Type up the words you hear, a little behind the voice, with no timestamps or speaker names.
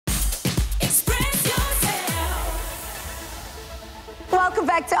Welcome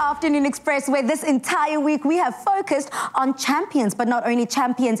back to Afternoon Express, where this entire week we have focused on champions, but not only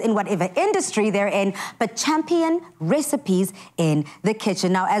champions in whatever industry they're in, but champion recipes in the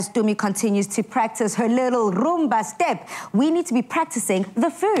kitchen. Now, as Dumi continues to practice her little Rumba step, we need to be practicing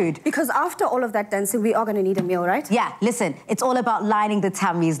the food. Because after all of that dancing, we are going to need a meal, right? Yeah, listen, it's all about lining the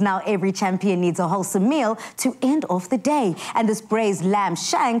tummies. Now, every champion needs a wholesome meal to end off the day. And this braised lamb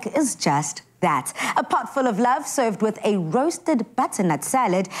shank is just that. A pot full of love served with a roasted butternut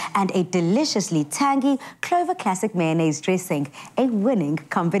salad and a deliciously tangy Clover classic mayonnaise dressing. A winning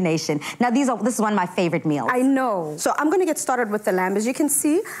combination. Now, this is one of my favorite meals. I know. So I'm going to get started with the lamb. As you can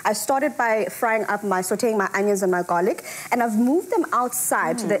see, I started by sauteing my onions and my garlic, and I've moved them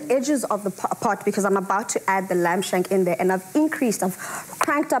outside to the edges of the pot because I'm about to add the lamb shank in there, and I've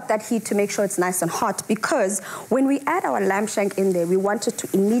cranked up that heat to make sure it's nice and hot, because when we add our lamb shank in there, we want it to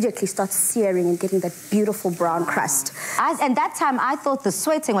immediately start searing and getting that beautiful brown crust. And that time I thought the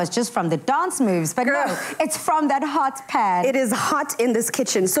sweating was just from the dance moves, but no, it's from that hot pan. It is hot in this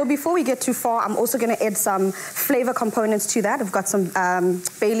kitchen. So before we get too far, I'm also going to add some flavor components to that. I've got some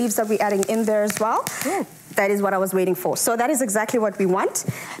bay leaves that we're adding in there as well. Good. That is what I was waiting for. So that is exactly what we want.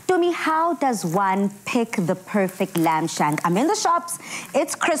 Dumi, how does one pick the perfect lamb shank? I'm in the shops,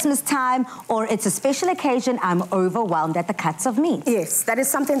 it's Christmas time, or it's a special occasion, I'm overwhelmed at the cuts of meat. Yes, that is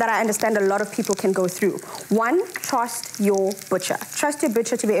something that I understand a lot of people can go through. One, trust your butcher. Trust your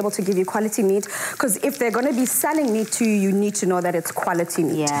butcher to be able to give you quality meat, because if they're going to be selling meat to you, you need to know that it's quality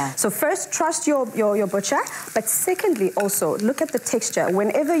meat. Yeah. So first, trust your butcher, but secondly, also, look at the texture.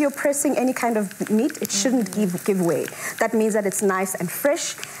 Whenever you're pressing any kind of meat, it shouldn't give way. That means that it's nice and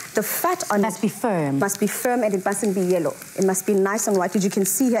fresh. The fat on it must be firm. Must be firm, and it mustn't be yellow. It must be nice and white. As you can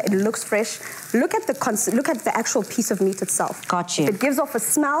see here, it looks fresh. Look at the actual piece of meat itself. Got you. If it gives off a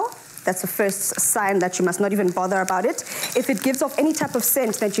smell, that's the first sign that you must not even bother about it. If it gives off any type of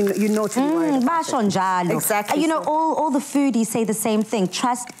scent, that you know to be worried about it. Exactly. You know, all the foodies say the same thing.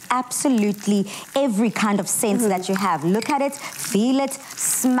 Trust absolutely every kind of scent that you have. Look at it, feel it,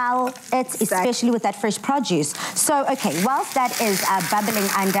 smell it, especially with that fresh produce. So, okay, whilst that is bubbling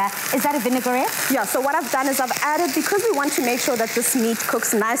under, is that a vinaigrette? Yeah, so what I've done is I've added, because we want to make sure that this meat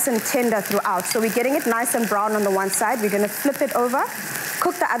cooks nice and tender throughout. So we're getting it nice and brown on the one side. We're going to flip it over,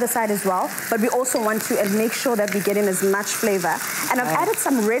 cook the other side as well, but we also want to make sure that we get in as much flavor. And I've added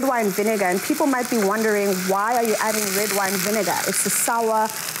some red wine vinegar, and people might be wondering, why are you adding red wine vinegar? It's the sour,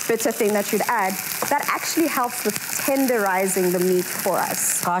 bitter thing that you'd add. That actually helps with tenderizing the meat for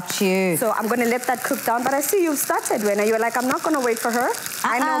us. Got you. So I'm going to let that cook down, but I see you've started, Wena. You were like, I'm not going to wait for her.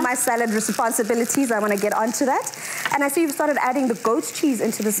 I know my salad responsibilities. I want to get onto that. And I see you've started adding the goat's cheese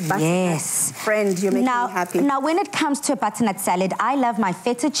into this butternut. Yes. Friend, you're making me happy. Now, when it comes to a butternut salad, I love my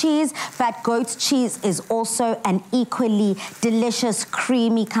feta cheese, but goat's cheese is also an equally delicious,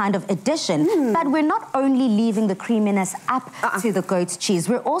 creamy kind of addition. But we're not only leaving the creaminess up to the goat's cheese,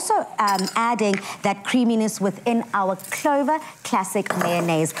 we're also adding that creaminess within our Clover classic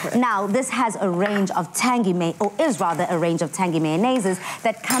mayonnaise. Now, this has a range of tangy a range of tangy mayonnaises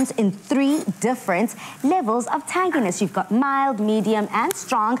that comes in 3 different levels of tanginess. You've got mild, medium, and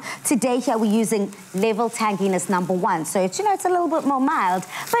strong. Today here we're using level tanginess number 1. So it's, it's a little bit more mild,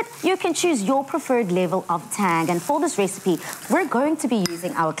 but you can choose your preferred level of tang. And for this recipe, we're going to be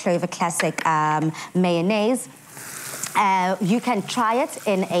using our Clover classic mayonnaise. You can try it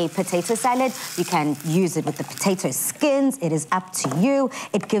in a potato salad. You can use it with the potato skins. It is up to you.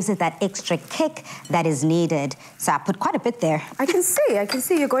 It gives it that extra kick that is needed. So I put quite a bit there. I can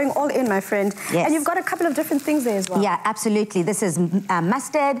see you're going all in, my friend. Yes. And you've got a couple of different things there as well. Yeah, absolutely. This is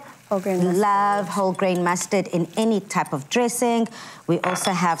mustard. Whole grain mustard. Love whole grain mustard in any type of dressing. We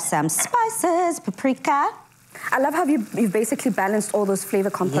also have some spices, paprika. I love how you've basically balanced all those flavor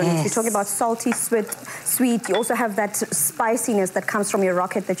components. Yes. You're talking about salty, sweet. You also have that spiciness that comes from your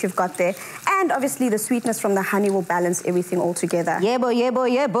rocket that you've got there. And obviously the sweetness from the honey will balance everything all together. Yebo, yebo,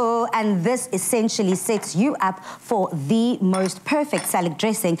 yebo. And this essentially sets you up for the most perfect salad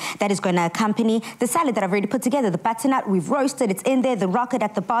dressing that is going to accompany the salad that I've already put together. The butternut, we've roasted, it's in there, the rocket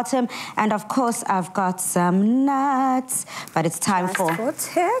at the bottom. And of course, I've got some nuts. But it's time for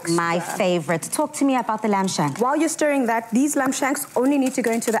my favorite. Talk to me about the lamb shank. While you're stirring that, these lamb shanks only need to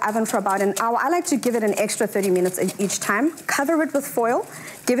go into the oven for about an hour. I like to give it an extra 30 minutes each time. Cover it with foil.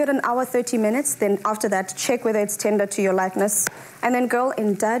 Give it an hour, 30 minutes. Then after that, check whether it's tender to your likeness. And then, girl,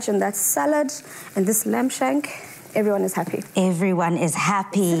 indulge in that salad and this lamb shank. Everyone is happy. Everyone is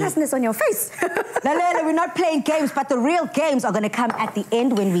happy. Seriousness on your face. No, we're not playing games, but the real games are going to come at the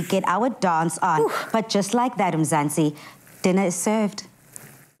end when we get our dance on. But just like that, Mzansi, dinner is served.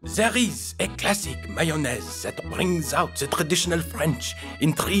 There is a classic mayonnaise that brings out the traditional French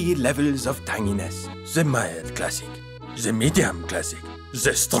in 3 levels of tanginess. The mild classic, the medium classic,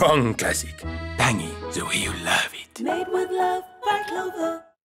 the strong classic. Tangy the way you love it. Made with love by Clover.